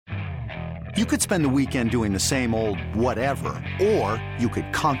You could spend the weekend doing the same old whatever, or you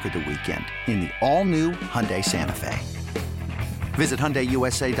could conquer the weekend in the all-new Hyundai Santa Fe. Visit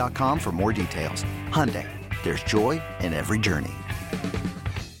HyundaiUSA.com for more details. Hyundai, there's joy in every journey.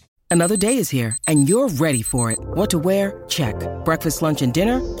 Another day is here, and you're ready for it. What to wear? Check. Breakfast, lunch, and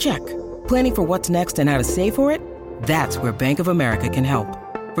dinner? Check. Planning for what's next and how to save for it? That's where Bank of America can help.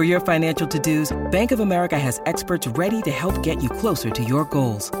 For your financial to-dos, Bank of America has experts ready to help get you closer to your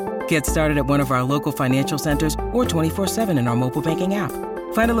goals. Get started at one of our local financial centers or 24/7 in our mobile banking app.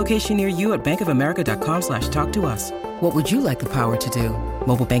 Find a location near you at bankofamerica.com/talktous. What would you like the power to do?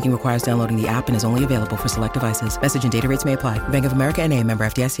 Mobile banking requires downloading the app and is only available for select devices. Message and data rates may apply. Bank of America N.A., member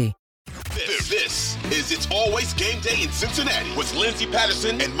FDIC. This is It's Always Game Day in Cincinnati with Lindsey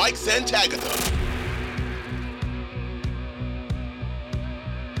Patterson and Mike Santagata.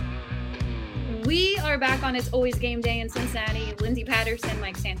 We are back on It's Always Game Day in Cincinnati. Lindsey Patterson,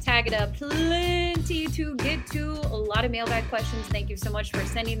 Mike Santagata, plenty to get to. A lot of mailbag questions. Thank you so much for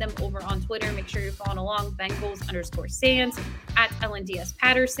sending them over on Twitter. Make sure you're following along. Bengals_Sands at LNDS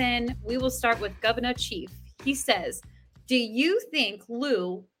Patterson. We will start with Governor Chief. He says, do you think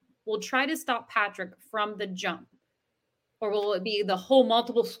Lou will try to stop Patrick from the jump? Or will it be the whole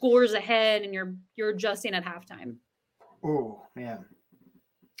multiple scores ahead and you're adjusting at halftime? Oh, man.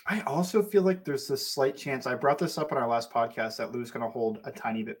 I also feel like there's this slight chance, I brought this up in our last podcast, that Lou's going to hold a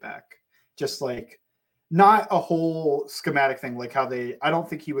tiny bit back. Just like, not a whole schematic thing, like how I don't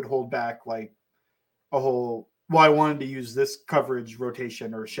think he would hold back like a whole, well, I wanted to use this coverage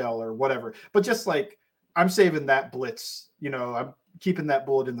rotation or shell or whatever. But just like, I'm saving that blitz, I'm keeping that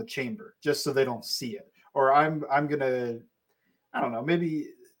bullet in the chamber just so they don't see it. Or I'm going to, I don't know, maybe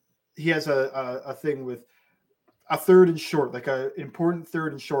he has a thing with a third and short, like a important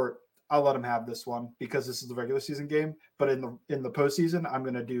third and short. I'll let him have this one because this is the regular season game. But in the postseason, I'm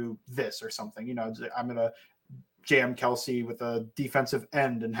going to do this or something. I'm going to jam Kelsey with a defensive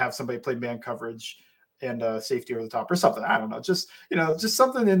end and have somebody play man coverage and safety over the top or something. I don't know. Just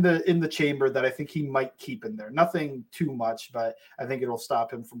something in the chamber that I think he might keep in there. Nothing too much, but I think it'll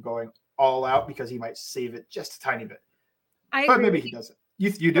stop him from going all out because he might save it just a tiny bit. But maybe he doesn't.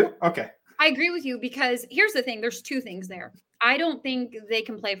 You do? Okay. I agree with you because here's the thing. There's two things there. I don't think they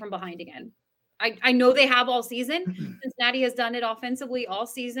can play from behind again. I know they have all season. Cincinnati has done it offensively all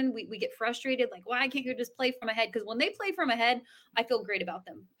season. We get frustrated, like, why can't you just play from ahead? Because when they play from ahead, I feel great about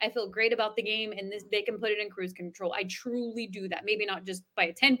them. I feel great about the game, and they can put it in cruise control. I truly do that. Maybe not just by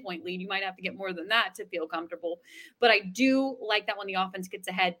a 10-point lead. You might have to get more than that to feel comfortable. But I do like that when the offense gets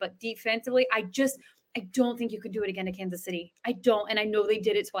ahead. But defensively, I don't think you could do it again to Kansas City. I don't. And I know they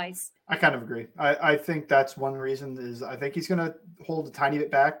did it twice. I kind of agree. I think that's one reason is I think he's going to hold a tiny bit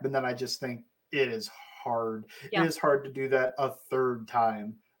back, but then I just think it is hard. Yeah. It is hard to do that a third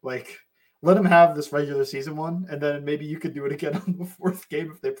time. Like, let him have this regular season one, and then maybe you could do it again on the fourth game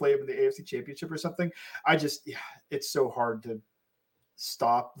if they play him in the AFC Championship or something. It's so hard to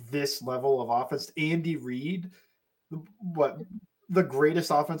stop this level of offense. Andy Reid, the greatest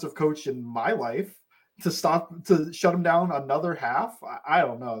offensive coach in my life, to shut him down another half. I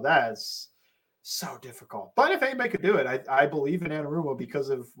don't know. That's so difficult. But if anybody could do it, I believe in Anarumo because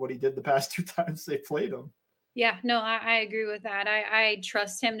of what he did the past two times they played him. Yeah, no, I agree with that. I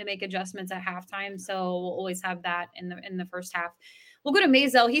trust him to make adjustments at halftime. So we'll always have that in the first half. We'll go to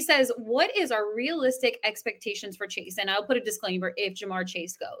Mazel. He says, what is our realistic expectations for Chase? And I'll put a disclaimer if Jamar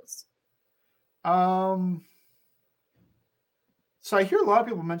Chase goes. So I hear a lot of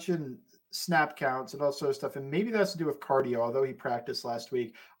people mention snap counts and all sort of stuff, and maybe that's to do with cardio, although he practiced last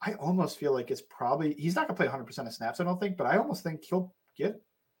week. I almost feel like it's probably, he's not going to play 100% of snaps, I don't think, but I almost think he'll get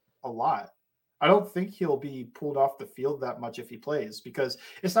a lot. I don't think he'll be pulled off the field that much if he plays, because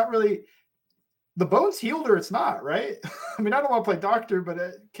it's not really, the bone's healed or it's not, right? I mean, I don't want to play doctor, but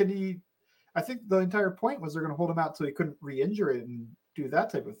I think the entire point was they're going to hold him out so he couldn't re-injure it and do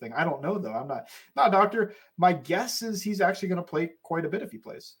that type of thing. I don't know, though. I'm not a doctor. My guess is he's actually going to play quite a bit if he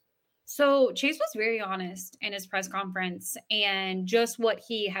plays. So Chase was very honest in his press conference, and just what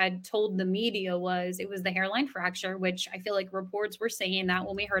he had told the media was it was the hairline fracture, which I feel like reports were saying that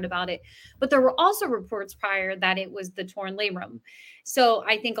when we heard about it. But there were also reports prior that it was the torn labrum. So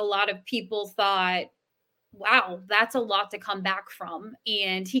I think a lot of people thought, wow, that's a lot to come back from.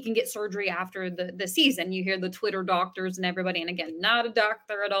 And he can get surgery after the season. You hear the Twitter doctors and everybody. And again, not a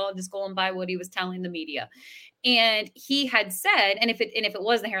doctor at all, just going by what he was telling the media. And he had said, and if it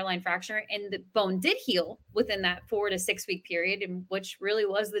was the hairline fracture and the bone did heal within that 4 to 6 week period, and which really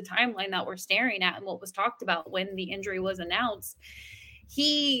was the timeline that we're staring at and what was talked about when the injury was announced,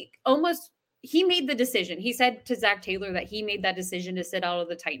 he almost he made the decision. He said to Zach Taylor that he made that decision to sit out of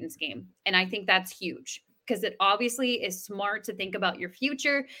the Titans game. And I think that's huge because it obviously is smart to think about your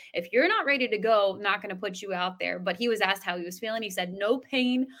future. If you're not ready to go, not going to put you out there. But he was asked how he was feeling. He said, no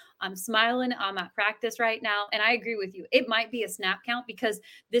pain. I'm smiling. I'm at practice right now. And I agree with you. It might be a snap count because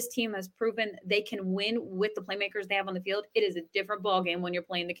this team has proven they can win with the playmakers they have on the field. It is a different ballgame when you're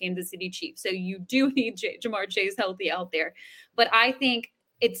playing the Kansas City Chiefs. So you do need Jamar Chase healthy out there. But I think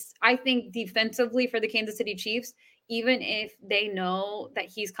defensively for the Kansas City Chiefs, even if they know that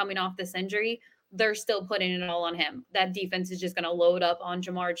he's coming off this injury, they're still putting it all on him. That defense is just going to load up on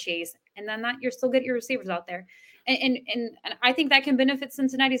Jamar Chase. And then you're still get your receivers out there. And I think that can benefit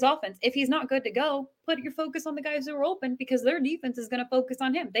Cincinnati's offense. If he's not good to go, put your focus on the guys who are open because their defense is going to focus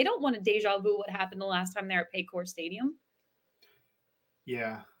on him. They don't want to deja vu what happened the last time they were at Paycor Stadium.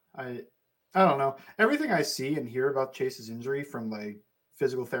 Yeah, I don't know. Everything I see and hear about Chase's injury from like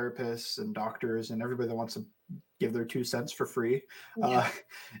physical therapists and doctors and everybody that wants to give their 2 cents for free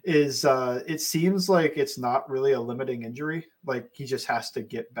is it seems like it's not really a limiting injury. Like he just has to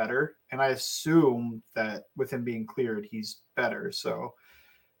get better. And I assume that with him being cleared, he's better. So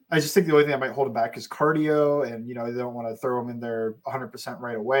I just think the only thing that might hold him back is cardio. And, they don't want to throw him in there 100%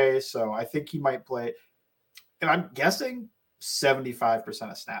 right away. So I think he might play. And I'm guessing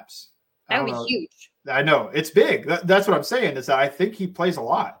 75% of snaps. That would be huge. I know it's big. That's what I'm saying is that I think he plays a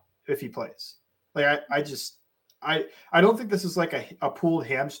lot if he plays. Like I don't think this is like a pulled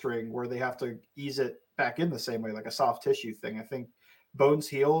hamstring where they have to ease it back in the same way, like a soft tissue thing. I think bones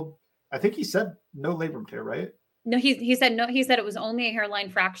healed. I think he said no labrum tear, right? No, he said no. He said it was only a hairline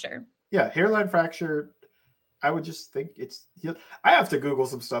fracture. Yeah, hairline fracture. I would just think I have to Google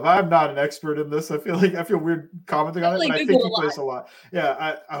some stuff. I'm not an expert in this. I feel weird commenting on it, but I think he plays a lot.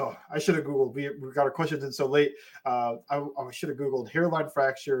 Yeah. I should have Googled. We got our questions in so late. I should have Googled hairline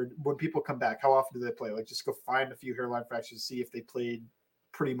fracture. When people come back, how often do they play? Like just go find a few hairline fractures, see if they played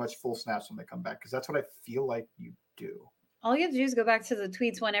pretty much full snaps when they come back. Cause that's what I feel like you do. All you have to do is go back to the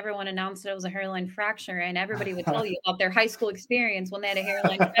tweets when everyone announced that it was a hairline fracture and everybody would tell you about their high school experience when they had a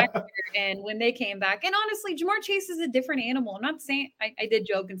hairline fracture and when they came back. And honestly, Jamar Chase is a different animal. I'm not saying I did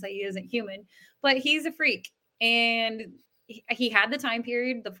joke and say he isn't human, but he's a freak. And he had the time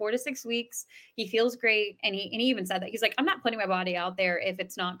period, the 4 to 6 weeks. He feels great. And he even said that he's like, I'm not putting my body out there if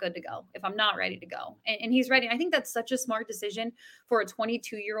it's not good to go, if I'm not ready to go. And he's ready. I think that's such a smart decision for a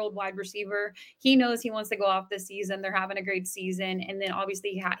 22-year-old wide receiver. He knows he wants to go off this season. They're having a great season. And then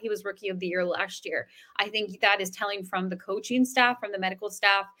obviously he was rookie of the year last year. I think that is telling from the coaching staff, from the medical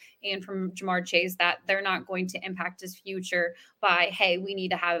staff, and from Jamar Chase that they're not going to impact his future by, hey, we need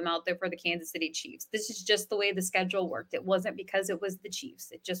to have him out there for the Kansas City Chiefs. This is just the way the schedule worked. It wasn't because it was the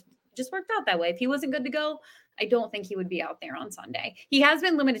Chiefs. It just worked out that way. If he wasn't good to go, I don't think he would be out there on Sunday. He has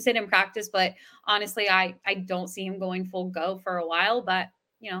been limited in practice, but honestly, I don't see him going full go for a while. But,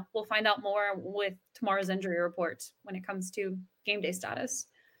 we'll find out more with tomorrow's injury reports when it comes to game day status.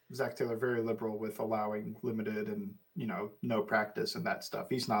 Zach Taylor, very liberal with allowing limited and, no practice and that stuff.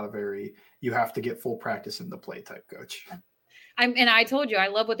 He's not you have to get full practice in the play type coach. And I told you, I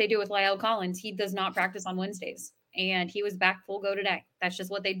love what they do with La'el Collins. He does not practice on Wednesdays. And he was back full go today. That's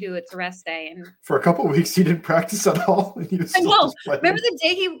just what they do. It's a rest day. And for a couple of weeks, he didn't practice at all. And he was remember the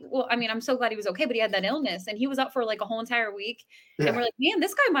day I'm so glad he was okay, but he had that illness and he was up for like a whole entire week. Yeah. And we're like, man,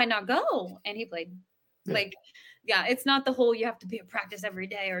 this guy might not go. And he played. Yeah. It's not the whole, you have to be at practice every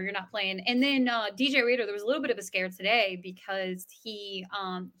day or you're not playing. And then DJ Reader, there was a little bit of a scare today because he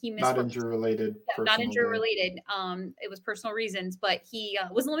missed. Not injury related. Not injury related. It was personal reasons, but he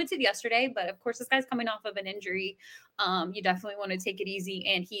was limited yesterday. But of course, this guy's coming off of an injury. You definitely want to take it easy.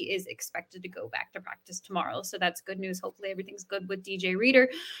 And he is expected to go back to practice tomorrow. So that's good news. Hopefully everything's good with DJ Reader.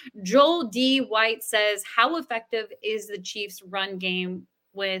 Joel D. White says, how effective is the Chiefs run game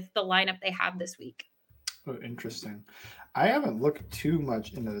with the lineup they have this week? Oh, interesting. I haven't looked too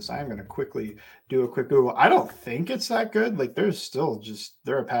much into this. I'm going to quickly do a quick Google. I don't think it's that good. Like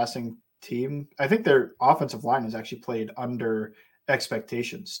they're a passing team. I think their offensive line has actually played under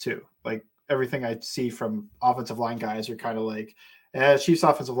expectations too. Like everything I see from offensive line guys are kind of like, Chiefs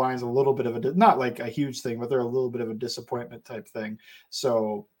offensive line is a little bit of not like a huge thing, but they're a little bit of a disappointment type thing.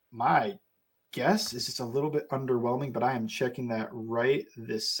 So my guess is it's a little bit underwhelming, but I am checking that right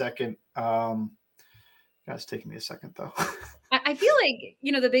this second. It's taking me a second though. I feel like,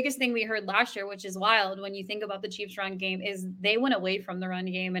 the biggest thing we heard last year, which is wild when you think about the Chiefs run game, is they went away from the run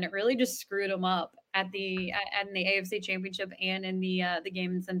game and it really just screwed them up in the AFC Championship and in the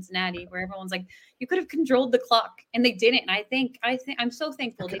game in Cincinnati, where everyone's like, you could have controlled the clock and they didn't. And I think I'm so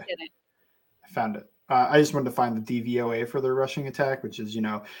thankful they didn't. I found it. I just wanted to find the DVOA for their rushing attack, which is,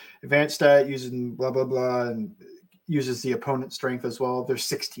 advanced stat using blah, blah, blah, and uses the opponent's strength as well. They're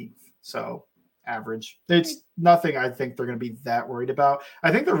 16th. So average. It's nothing I think they're going to be that worried about.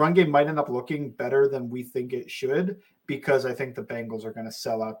 I think the run game might end up looking better than we think it should, because I think the Bengals are going to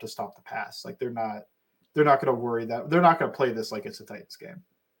sell out to stop the pass. Like they're not going to worry that they're not going to play this like it's a Titans game.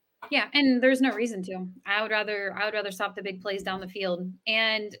 Yeah, and there's no reason to. I would rather stop the big plays down the field.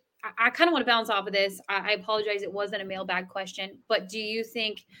 And I kind of want to bounce off of this. I apologize, it wasn't a mailbag question, but do you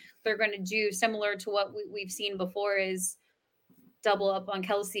think they're going to do similar to what we've seen before? Is double up on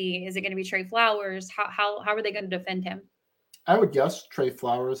Kelsey? Is it going to be Trey Flowers? How are they going to defend him? I would guess Trey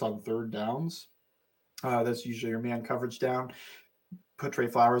Flowers on third downs. That's usually your man coverage down. Put Trey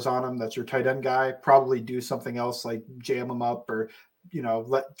Flowers on him. That's your tight end guy. Probably do something else like jam him up, or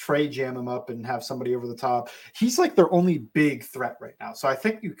let Trey jam him up and have somebody over the top. He's like their only big threat right now. So I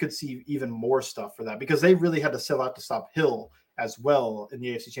think you could see even more stuff for that, because they really had to sell out to stop Hill as well in the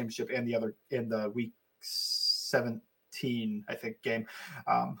AFC Championship and in the week 17, I think, game.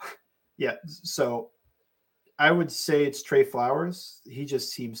 So I would say it's Trey Flowers. He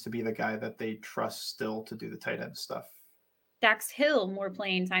just seems to be the guy that they trust still to do the tight end stuff. Dax Hill, more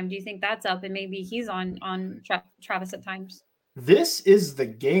playing time. Do you think that's up, and maybe he's on Travis at times? This is the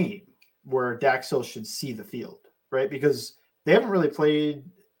game where Dax Hill should see the field, right? Because they haven't really played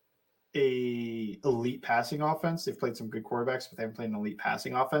a elite passing offense. They've played some good quarterbacks, but they haven't played an elite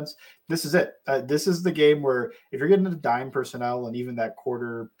passing offense. This is it. This is the game where if you're getting into dime personnel and even that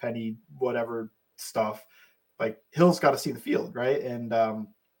quarter penny, whatever stuff, like Hill's got to see the field, right? And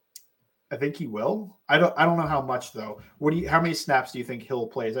I think he will. I don't know how much though. How many snaps do you think Hill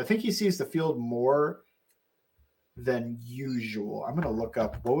plays? I think he sees the field more than usual. I'm going to look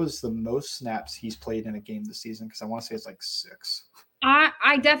up what was the most snaps he's played in a game this season, because I want to say it's like 6.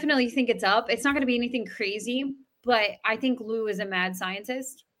 I definitely think it's up. It's not going to be anything crazy, but I think Lou is a mad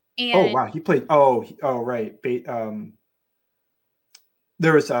scientist. And wow, he played. Right.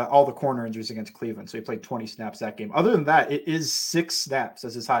 There was all the corner injuries against Cleveland, so he played 20 snaps that game. Other than that, it is 6 snaps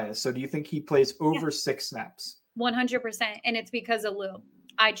as his highest. So do you think he plays over 6 snaps? 100%, and it's because of Lou.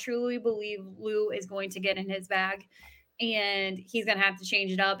 I truly believe Lou is going to get in his bag, and he's going to have to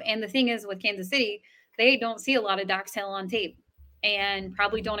change it up. And the thing is, with Kansas City, they don't see a lot of Dax Hill on tape and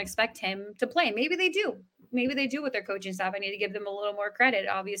probably don't expect him to play. Maybe they do. Maybe they do with their coaching staff. I need to give them a little more credit,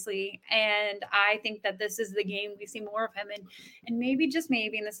 obviously. And I think that this is the game we see more of him. And maybe, just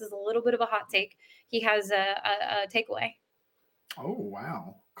maybe, and this is a little bit of a hot take, he has a takeaway. Oh,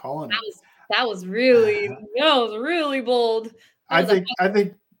 wow. Calling it. That was really bold. I think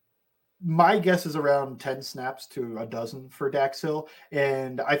my guess is around 10 snaps to a dozen for Dax Hill.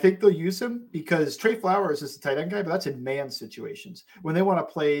 And I think they'll use him because Trey Flowers is the tight end guy, but that's in man situations. When they want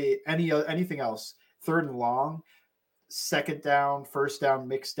to play anything else, third and long, second down, first down,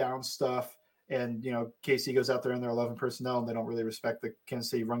 mixed down stuff. And, KC goes out there in their 11 personnel and they don't really respect the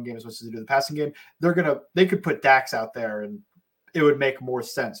Kansas City run game as much as they do the passing game. They could put Dax out there and it would make more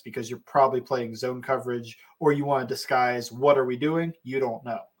sense because you're probably playing zone coverage, or you want to disguise what are we doing? You don't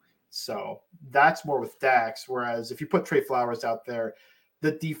know. So that's more with Dax. Whereas if you put Trey Flowers out there,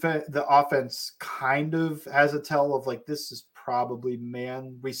 the offense kind of has a tell of like, this is probably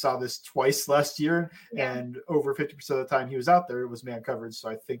man. We saw this twice last year, and over 50% of the time he was out there, it was man coverage. So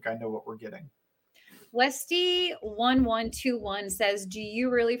I think I know what we're getting. Westy1121 says, do you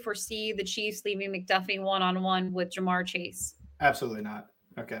really foresee the Chiefs leaving McDuffie one-on-one with Jamar Chase? Absolutely not.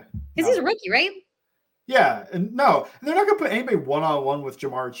 Okay. Because he's a rookie, right? Yeah. And no, they're not going to put anybody one-on-one with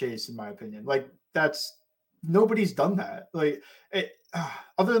Jamar Chase, in my opinion. Like, nobody's done that. Like,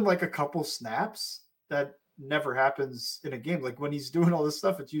 other than like a couple snaps, that never happens in a game. Like when he's doing all this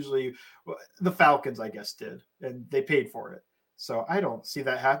stuff, it's usually the Falcons, I guess, did, and they paid for it. So I don't see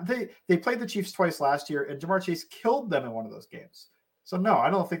that happen. They played the Chiefs twice last year, and Jamar Chase killed them in one of those games. So no, I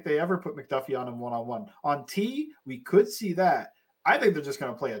don't think they ever put McDuffie on him one-on-one. On T, we could see that. I think they're just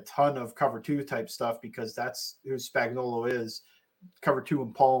going to play a ton of cover 2 type stuff because that's who Spagnuolo is. Cover 2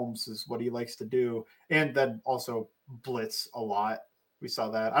 and palms is what he likes to do. And then also blitz a lot. We saw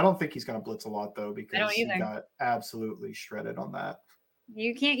that. I don't think he's going to blitz a lot though, because he got absolutely shredded on that.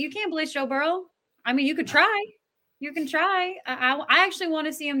 You can't blitz Joe Burrow. I mean, you could try. You can try. I actually want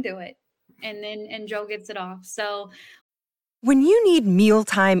to see him do it. And Joe gets it off. So When you need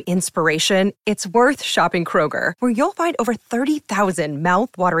mealtime inspiration, it's worth shopping Kroger, where you'll find over 30,000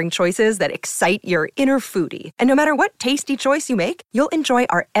 mouth-watering choices that excite your inner foodie. And no matter what tasty choice you make, you'll enjoy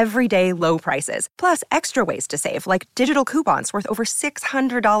our everyday low prices, plus extra ways to save, like digital coupons worth over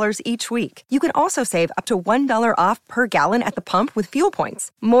 $600 each week. You can also save up to $1 off per gallon at the pump with fuel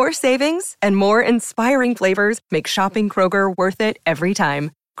points. More savings and more inspiring flavors make shopping Kroger worth it every time.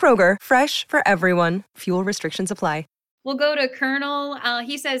 Kroger, fresh for everyone. Fuel restrictions apply. We'll go to Colonel.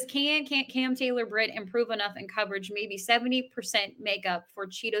 He says, can't Cam Taylor-Britt improve enough in coverage? Maybe 70% makeup for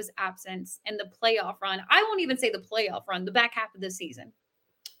Cheeto's absence in the playoff run. I won't even say the playoff run, the back half of the season.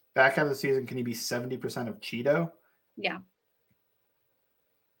 Back half of the season, can he be 70% of Cheeto? Yeah.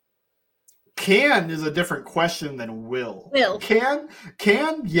 Can is a different question than will. Will. Can,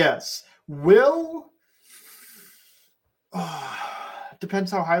 yes. Will,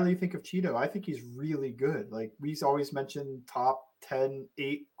 depends how highly you think of Cheeto. I think he's really good. Like, we've always mentioned top 10,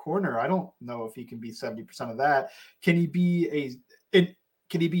 8 corner. I don't know if he can be 70% of that. Can he be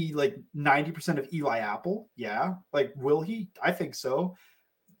like 90% of Eli Apple? Yeah. Like, will he? I think so.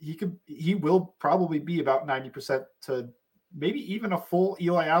 He will probably be about 90% to maybe even a full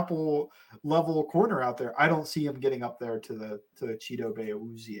Eli Apple level corner out there. I don't see him getting up there to the Cheeto Bay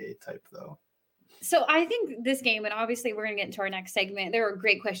Uzier type though. So I think this game, and obviously we're going to get into our next segment. There were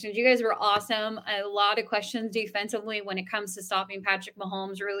great questions. You guys were awesome. A lot of questions defensively when it comes to stopping Patrick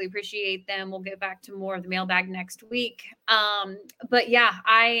Mahomes. Really appreciate them. We'll get back to more of the mailbag next week. But yeah,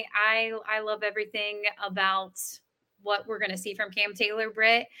 I love everything about what we're going to see from Cam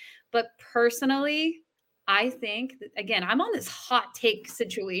Taylor-Britt. But personally, I think, again, I'm on this hot take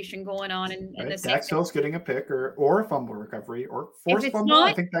situation going on in the Dax Hill's getting a pick or a fumble recovery or forced fumble.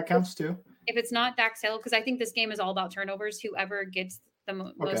 I think that counts too. If it's not Dax Hill, because I think this game is all about turnovers. Whoever gets the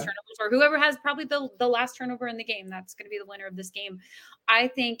most turnovers, or whoever has probably the last turnover in the game, that's going to be the winner of this game. I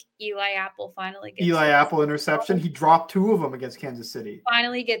think Eli Apple finally gets Apple interception. He dropped 2 of them against Kansas City.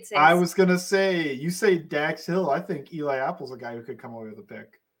 Finally gets it. I was going to say, you say Dax Hill. I think Eli Apple's a guy who could come away with a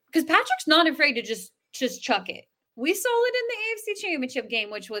pick. Because Patrick's not afraid to just chuck it. We saw it in the AFC Championship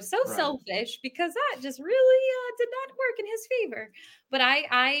game, which was so selfish because that just really did not work in his favor. But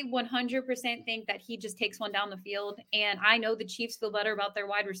I 100% think that he just takes one down the field. And I know the Chiefs feel better about their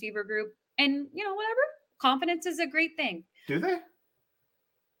wide receiver group. And, whatever. Confidence is a great thing. Do they?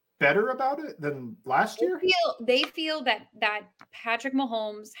 Better about it than last year? They feel that Patrick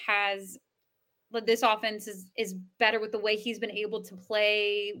Mahomes has – this offense is better with the way he's been able to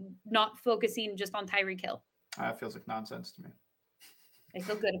play, not focusing just on Tyreek Hill. That feels like nonsense to me. I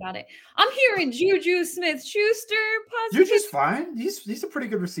feel good about it. I'm hearing Juju Smith-Schuster. Juju's fine. He's a pretty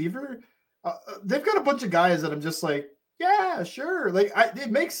good receiver. They've got a bunch of guys that I'm just like, yeah, sure. Like,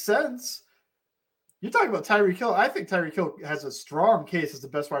 it makes sense. You're talking about Tyreek Hill. I think Tyreek Hill has a strong case as the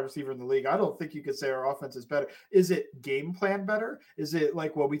best wide receiver in the league. I don't think you could say our offense is better. Is it game plan better? Is it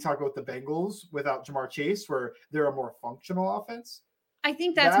like what we talk about the Bengals without Jamar Chase, where they're a more functional offense? I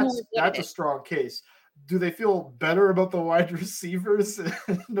think that's a strong case. Do they feel better about the wide receivers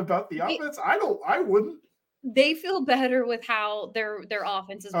and about the offense? I wouldn't. They feel better with how their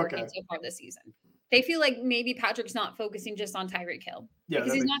offense is working so far this season. They feel like maybe Patrick's not focusing just on Tyreek Hill. Yeah,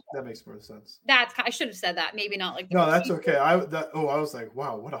 that makes more sense. I should have said that. Maybe not like no, that's okay. I was like,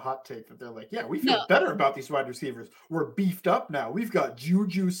 wow, what a hot take. But they're like, yeah, we feel better about these wide receivers. We're beefed up now. We've got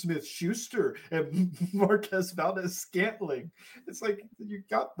Juju Smith-Schuster and Marquez Valdez-Scantling. It's like you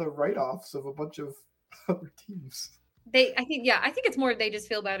got the write-offs of a bunch of other teams. I think it's more they just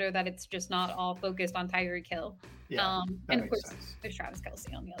feel better that it's just not all focused on Tyreek Hill. Yeah, and of course, there's Travis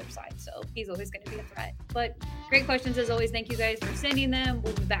Kelce on the other side, so he's always going to be a threat. But great questions as always. Thank you guys for sending them.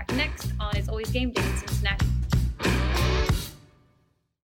 We'll be back next on It's Always Game Day in Cincinnati.